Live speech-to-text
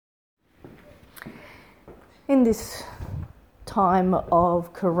In this time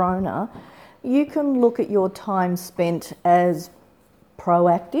of corona, you can look at your time spent as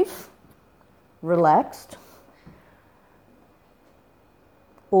proactive, relaxed,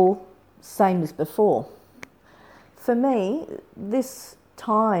 or same as before. For me, this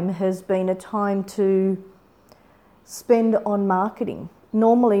time has been a time to spend on marketing.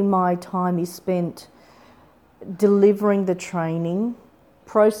 Normally my time is spent delivering the training,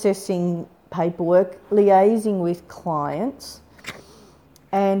 processing paperwork, liaising with clients,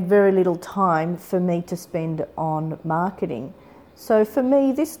 and very little time for me to spend on marketing. So for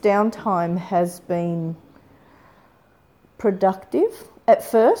me, this downtime has been productive. At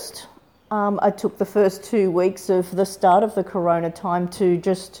first, I took the first 2 weeks of the start of the corona time to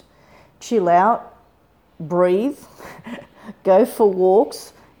just chill out, breathe, go for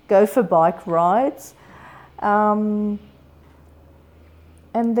walks, go for bike rides.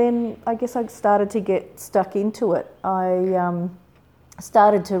 And then I guess I started to get stuck into it. I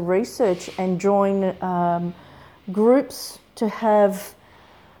started to research and join groups to have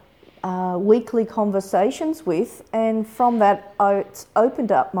weekly conversations with, and from that it's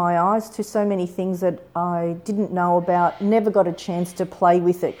opened up my eyes to so many things that I didn't know about, never got a chance to play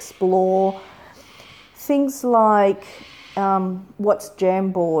with, explore. Things like what's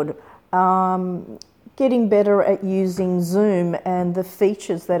Jamboard, getting better at using Zoom and the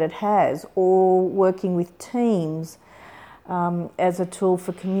features that it has, or working with Teams as a tool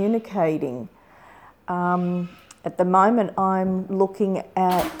for communicating. At the moment, I'm looking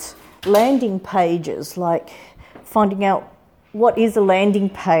at landing pages, like finding out what is a landing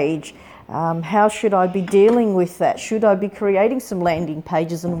page, how should I be dealing with that, should I be creating some landing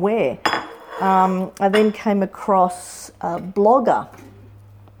pages and where. I then came across Blogger,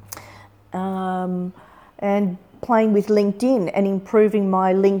 and playing with LinkedIn and improving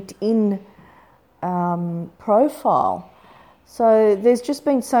my LinkedIn profile. So there's just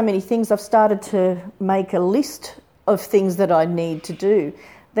been so many things. I've started to make a list of things that I need to do.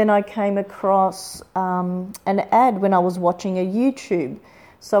 Then I came across an ad when I was watching a YouTube.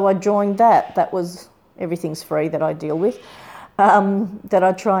 So I joined that. That was, everything's free that I deal with, that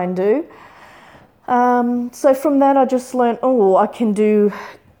I try and do. So from that I just learned, I can do,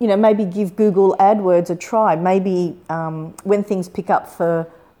 maybe give Google AdWords a try. Maybe when things pick up for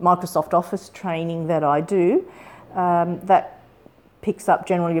Microsoft Office training that I do, that picks up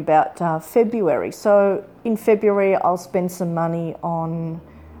generally about February. So in February I'll spend some money on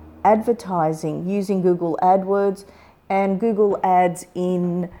advertising using Google AdWords and Google Ads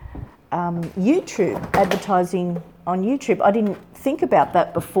in YouTube, advertising on YouTube. I didn't think about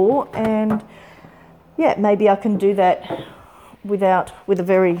that before, and maybe I can do that with a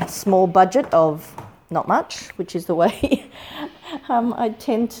very small budget of not much, which is the way I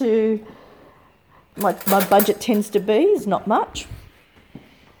tend to, my budget tends to be, is not much.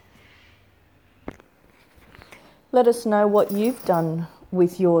 Let us know what you've done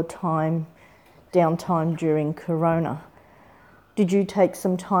with your downtime during Corona. Did you take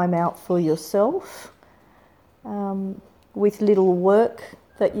some time out for yourself with little work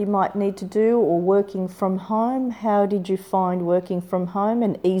that you might need to do, or working from home? How did you find working from home?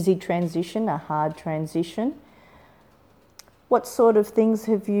 An easy transition, a hard transition? What sort of things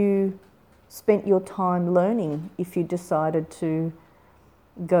have you spent your time learning if you decided to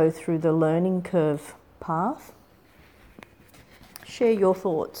go through the learning curve path? Share your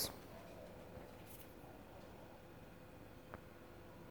thoughts.